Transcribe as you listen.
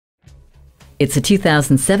It's a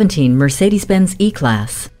 2017 Mercedes-Benz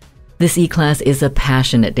E-Class. This E-Class is a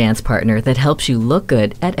passionate dance partner that helps you look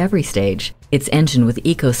good at every stage. Its engine with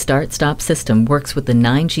Eco Start-Stop system works with the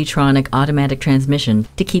 9G-tronic automatic transmission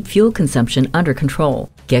to keep fuel consumption under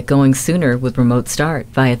control. Get going sooner with remote start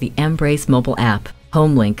via the Embrace mobile app.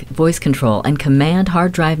 HomeLink, voice control, and command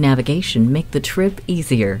hard drive navigation make the trip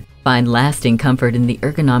easier. Find lasting comfort in the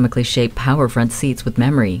ergonomically shaped power front seats with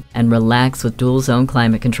memory, and relax with dual zone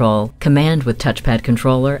climate control, command with touchpad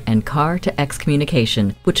controller, and car-to-X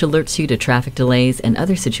communication, which alerts you to traffic delays and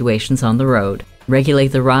other situations on the road. Regulate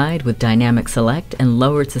the ride with dynamic select and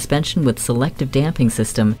lowered suspension with selective damping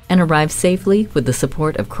system, and arrive safely with the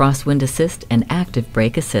support of crosswind assist and active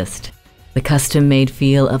brake assist. The custom-made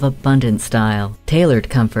feel of abundant style, tailored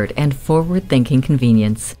comfort, and forward-thinking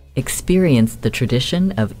convenience. Experience the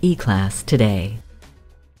tradition of E-Class today.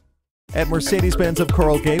 At Mercedes-Benz of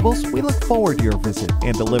Coral Gables, we look forward to your visit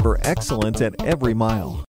and deliver excellence at every mile.